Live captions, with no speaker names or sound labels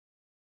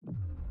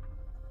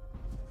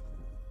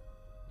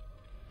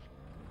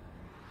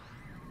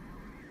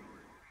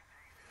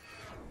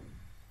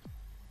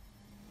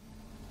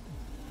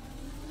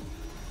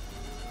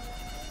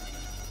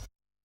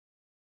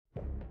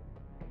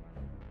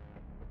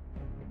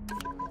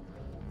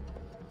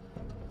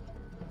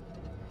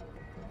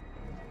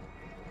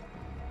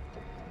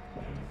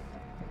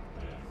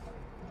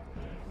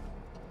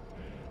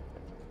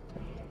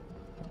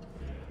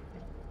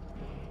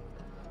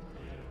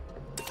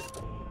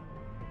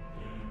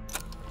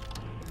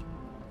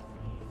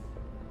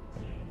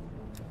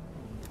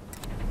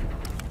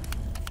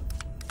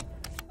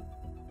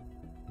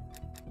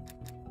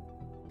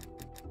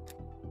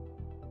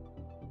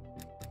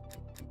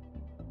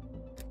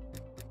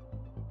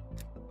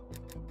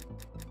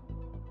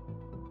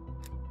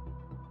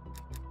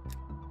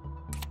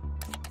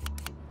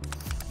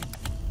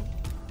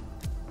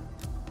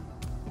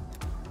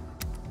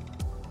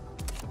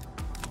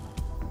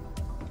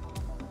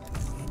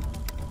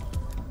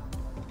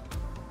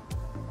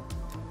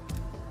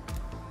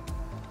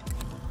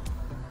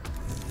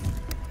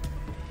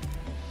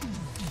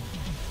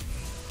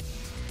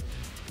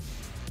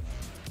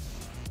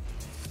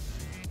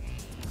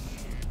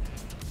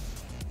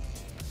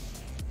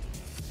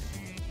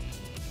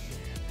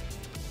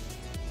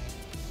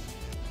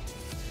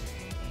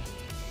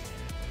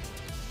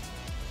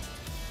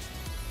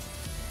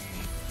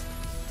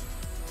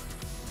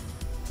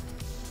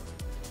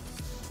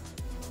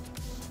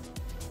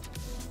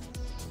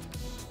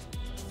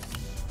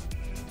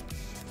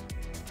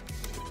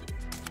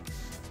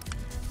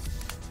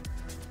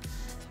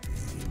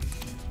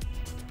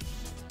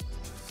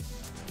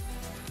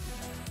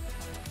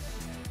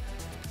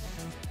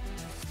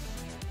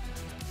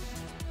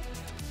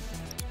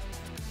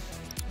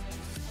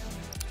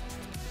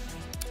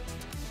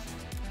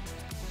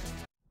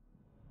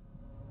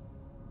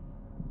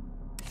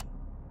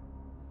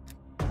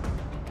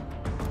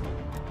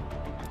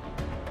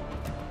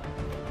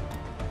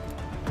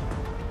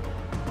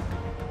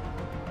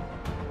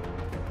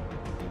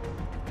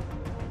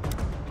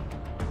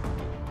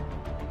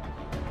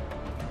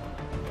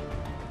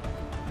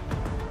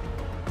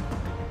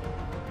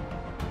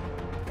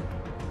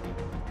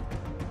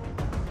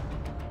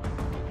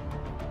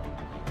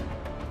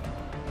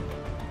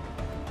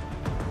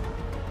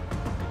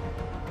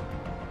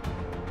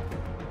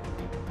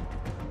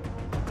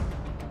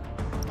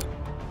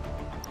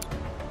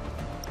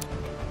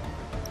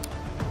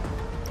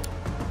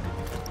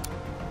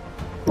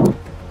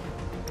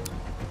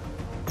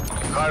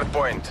Hard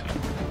point.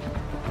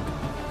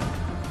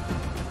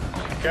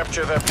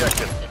 Capture the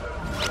objective.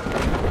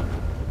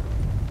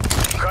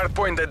 Hard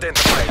point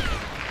identified.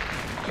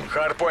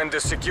 Hard point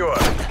is secure.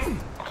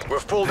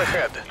 We've pulled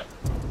ahead.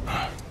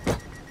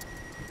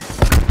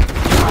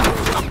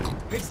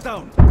 It's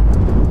down.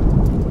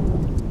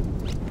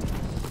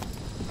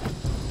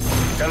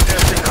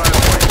 Contesting hard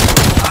point.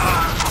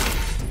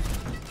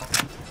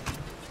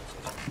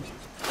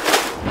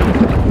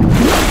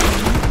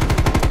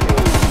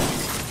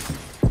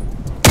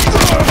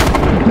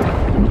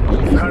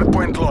 Hard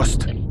point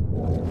lost.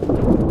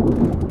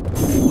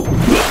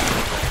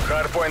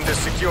 Hard point is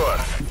secure.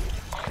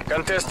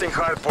 Contesting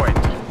hard point.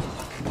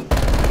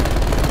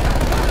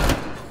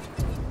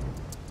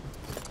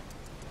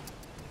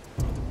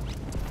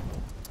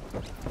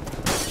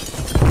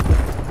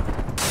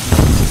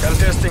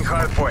 Contesting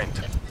hard point.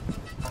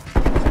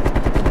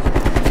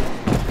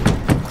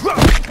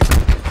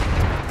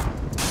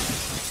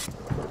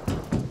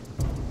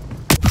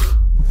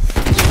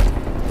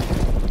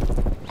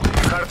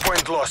 Hard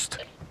point lost.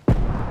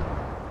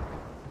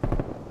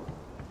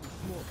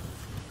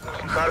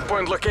 Hard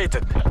point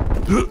located.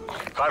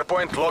 Hard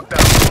point locked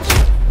down.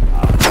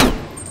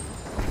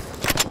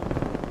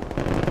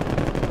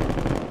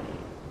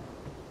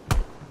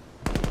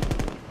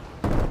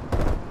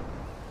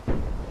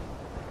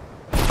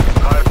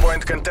 Hard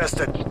point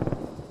contested.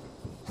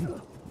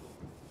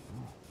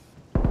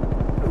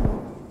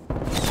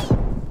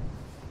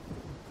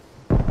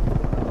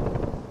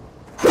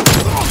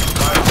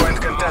 Hard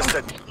point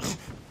contested.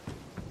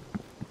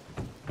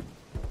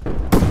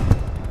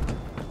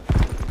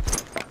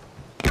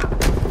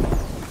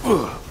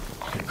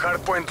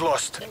 Hard point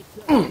lost.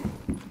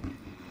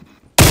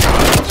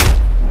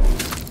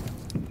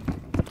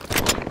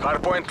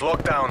 Hard point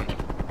locked down.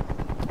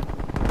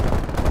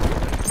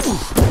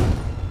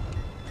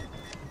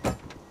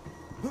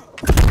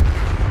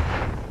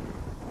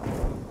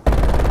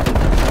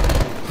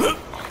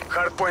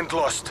 Hard point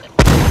lost.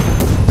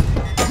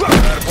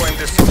 Hard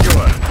point is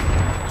secure.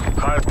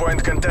 Hard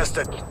point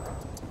contested.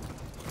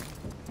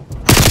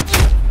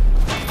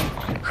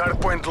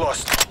 Hard point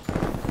lost.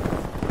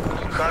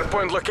 Hard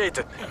point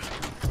located.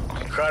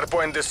 Hard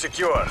point is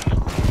secure.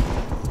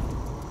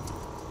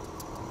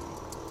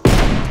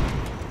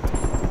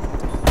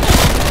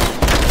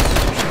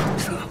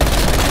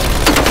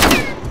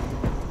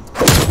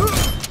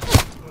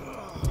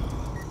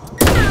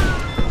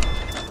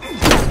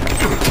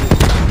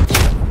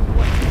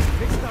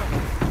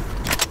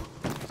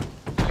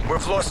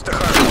 We've lost the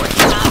hard point.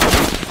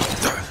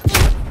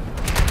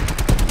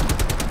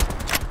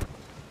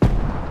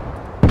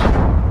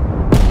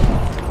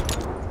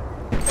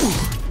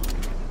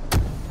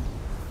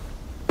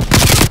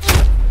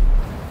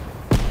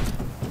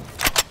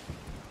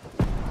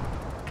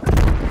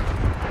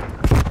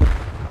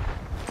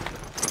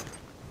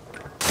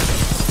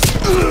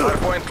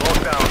 Hardpoint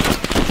locked down.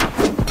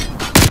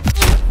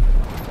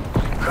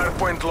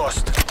 Hardpoint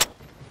lost.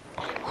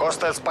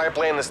 Hostile spy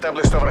plane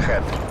established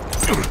overhead.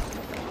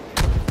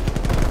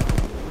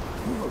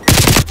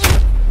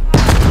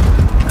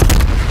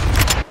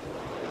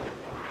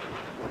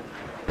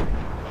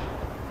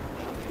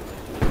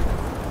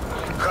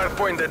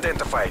 Hardpoint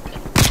identified.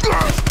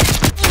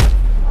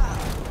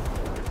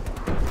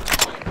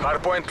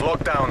 Hardpoint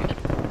locked down.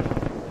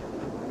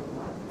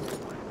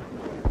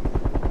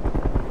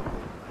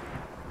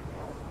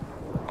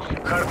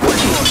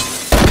 Hardpoint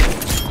lost.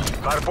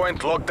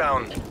 Hardpoint locked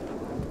down.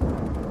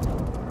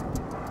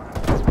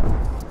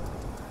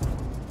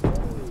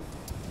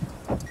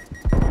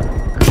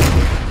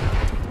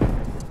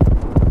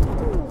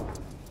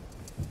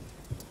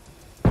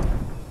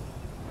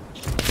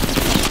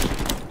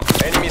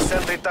 Enemy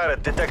sentry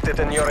turret detected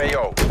in your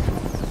AO.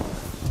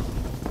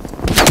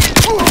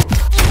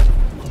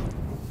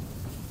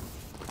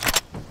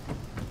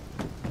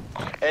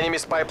 Enemy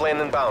spy plane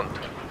inbound.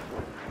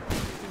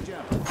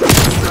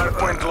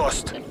 Hardpoint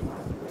lost.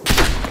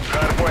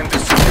 Hardpoint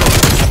is secure.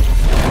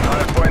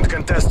 Hardpoint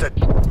contested.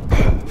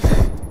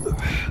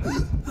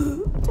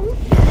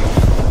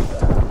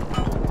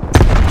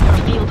 Your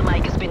field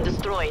mic has been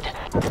destroyed.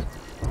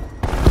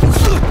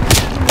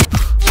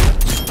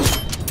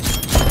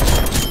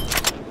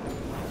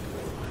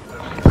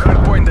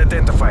 Hardpoint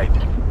identified.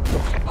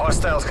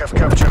 Hostiles have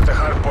captured the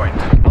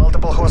hardpoint.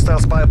 Multiple hostile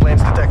spy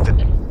planes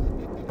detected.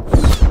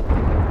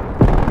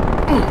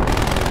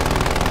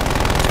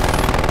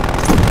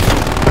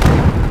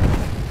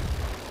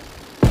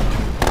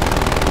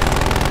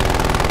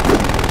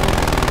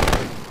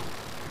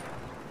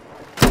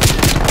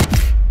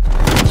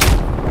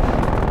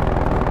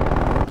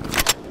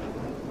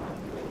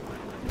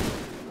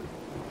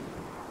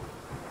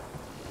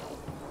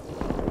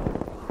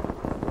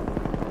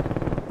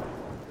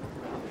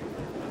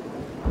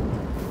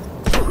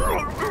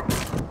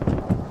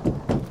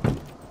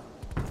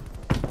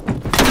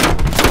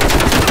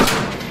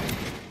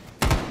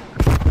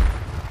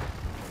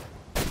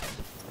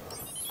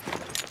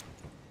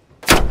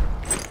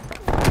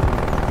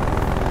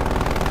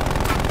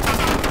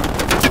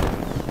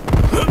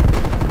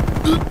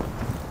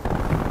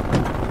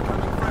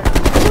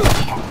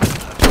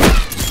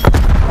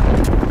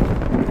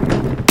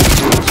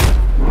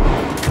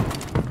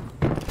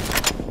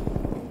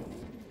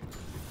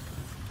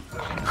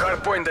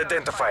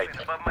 identified.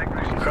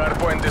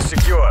 Hardpoint is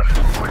secure.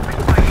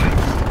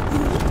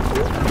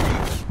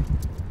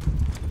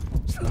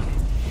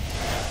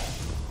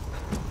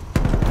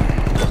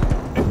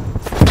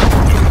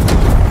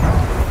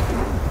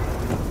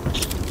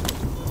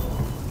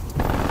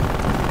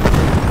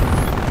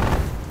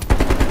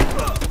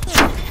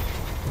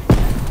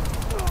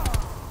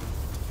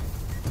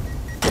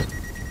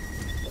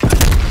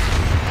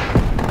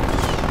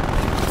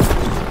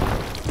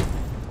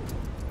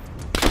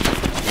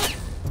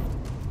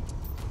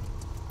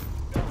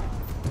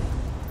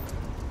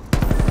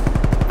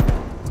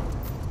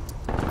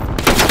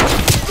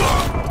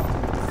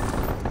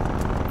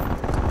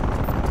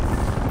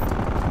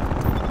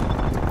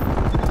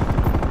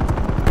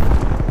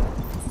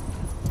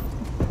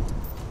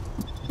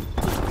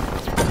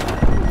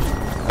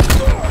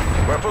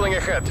 Pulling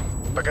ahead.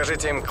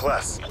 Покажите им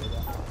класс.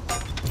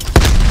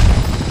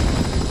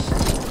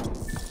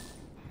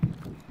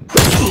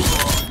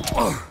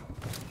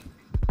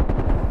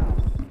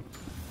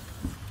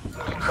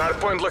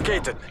 Hardpoint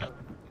located.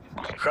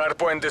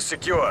 Hardpoint is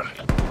secure.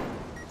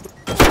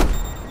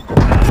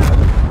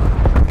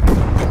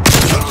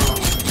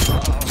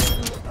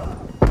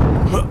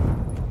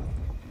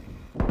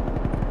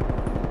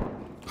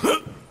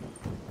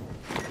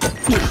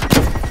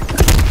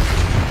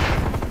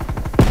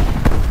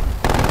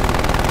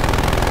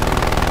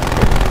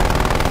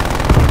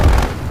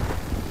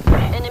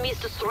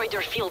 Destroyed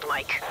your field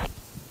mic.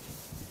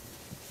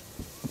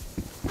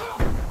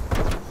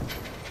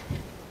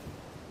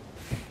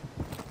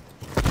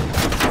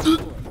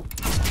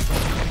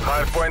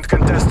 Hardpoint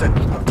contested.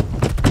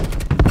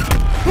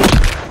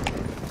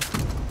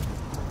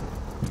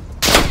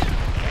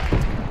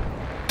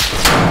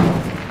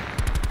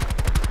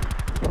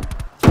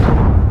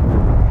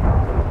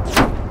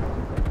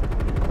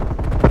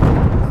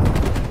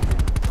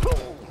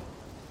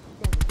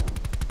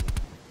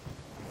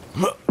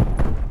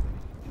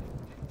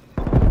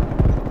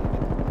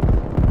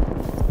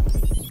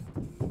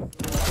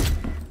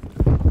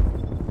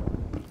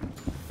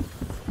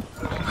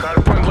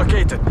 Hardpoint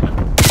located.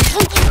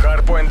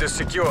 Hardpoint is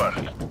secure.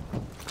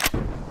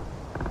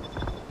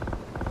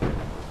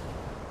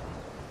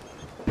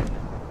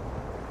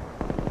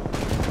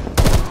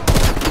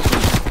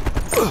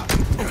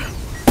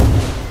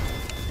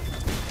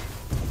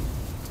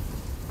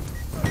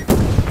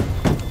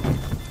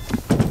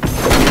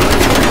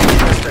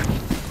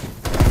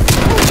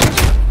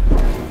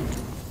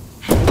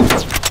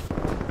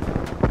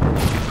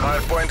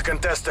 Hardpoint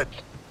contested.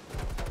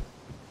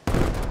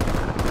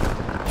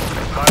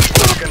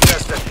 Hardpoint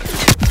contested.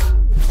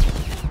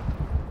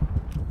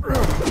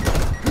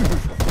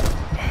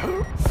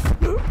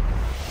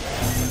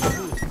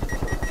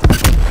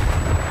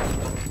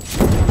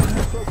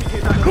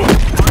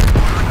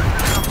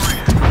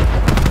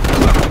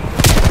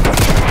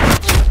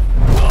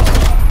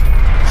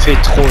 Fais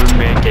trop le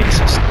mec avec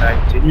ce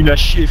snipe, t'es nul à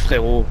chier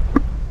frérot.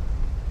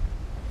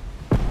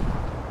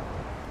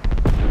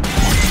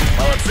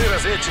 Молодцы,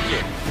 разведчики.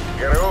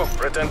 ГРУ,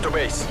 return to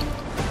base.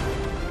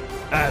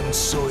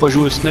 Faut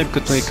jouer au snipe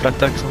quand on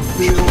éclate l'attaque.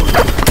 Will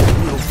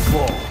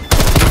fall.